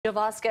Joe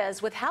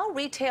Vasquez, with how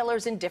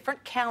retailers in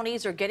different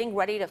counties are getting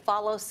ready to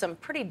follow some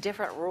pretty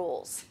different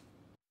rules.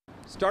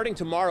 Starting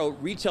tomorrow,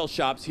 retail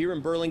shops here in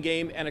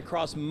Burlingame and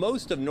across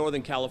most of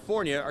Northern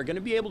California are going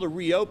to be able to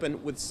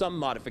reopen with some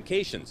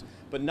modifications.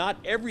 But not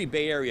every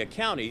Bay Area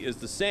county is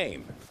the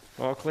same.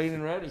 All clean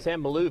and ready.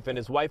 Sam Maloof and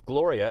his wife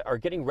Gloria are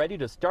getting ready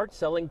to start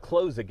selling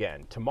clothes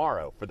again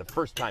tomorrow for the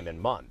first time in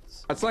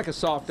months. It's like a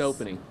soft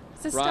opening.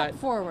 It's a step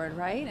forward,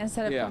 right?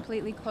 Instead of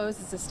completely closed,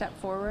 it's a step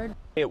forward.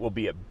 It will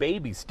be a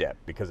baby step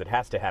because it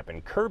has to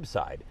happen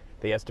curbside.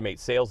 They estimate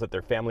sales at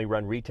their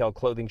family-run retail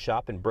clothing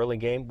shop in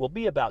Burlingame will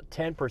be about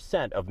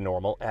 10% of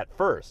normal at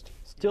first.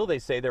 Still, they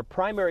say their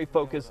primary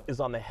focus is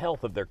on the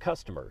health of their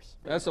customers.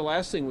 That's the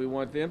last thing we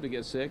want them to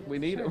get sick. We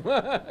need them,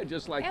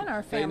 just like and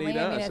our family. They need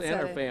us and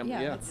our family.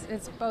 Yeah.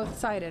 It's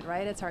both-sided,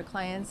 right? It's our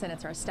clients and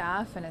it's our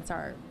staff and it's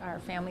our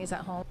families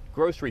at home.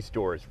 Grocery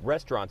stores,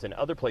 restaurants, and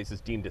other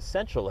places deemed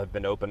essential have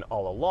been open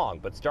all along,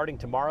 but starting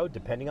tomorrow,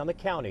 depending on the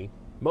county,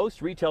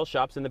 most retail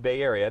shops in the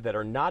Bay Area that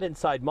are not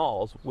inside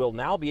malls will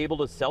now be able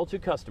to sell to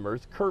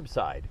customers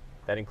curbside.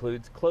 That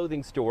includes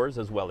clothing stores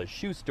as well as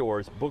shoe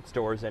stores,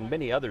 bookstores, and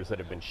many others that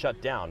have been shut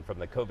down from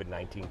the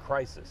COVID-19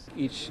 crisis.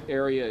 Each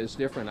area is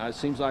different. It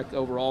seems like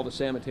overall the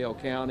San Mateo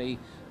County,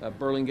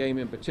 Burlingame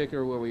in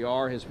particular where we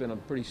are, has been a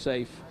pretty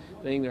safe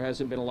thing. There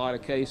hasn't been a lot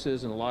of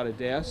cases and a lot of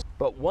deaths.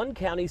 But one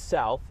county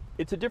south,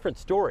 it's a different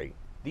story.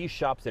 These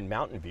shops in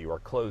Mountain View are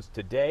closed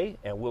today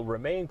and will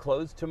remain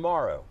closed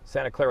tomorrow.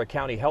 Santa Clara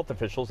County health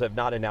officials have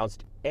not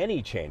announced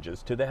any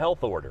changes to the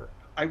health order.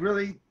 I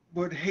really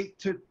would hate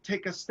to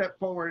take a step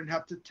forward and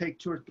have to take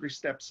 2 or 3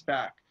 steps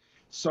back.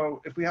 So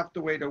if we have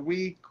to wait a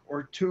week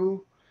or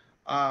two,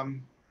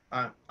 I'm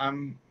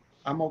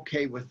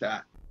okay with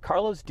that.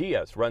 Carlos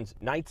Diaz runs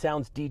Night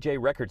Sounds DJ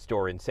record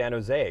store in San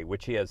Jose,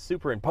 which he has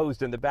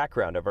superimposed in the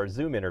background of our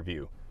Zoom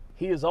interview.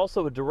 He is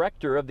also a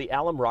director of the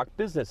Alum Rock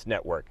Business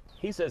Network.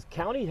 He says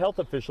county health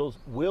officials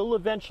will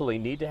eventually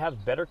need to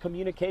have better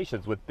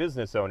communications with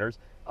business owners.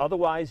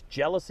 Otherwise,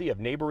 jealousy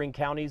of neighboring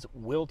counties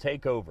will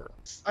take over.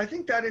 I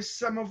think that is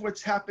some of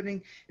what's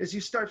happening is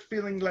you start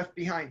feeling left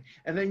behind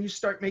and then you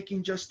start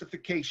making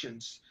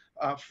justifications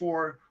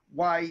for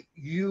why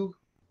you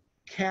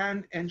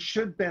can and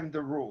should bend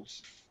the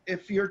rules.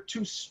 If you're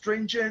too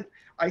stringent,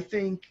 I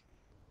think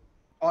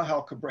all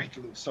hell could break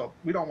loose. So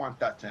we don't want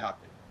that to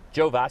happen.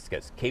 Joe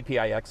Vasquez,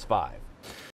 KPIX 5.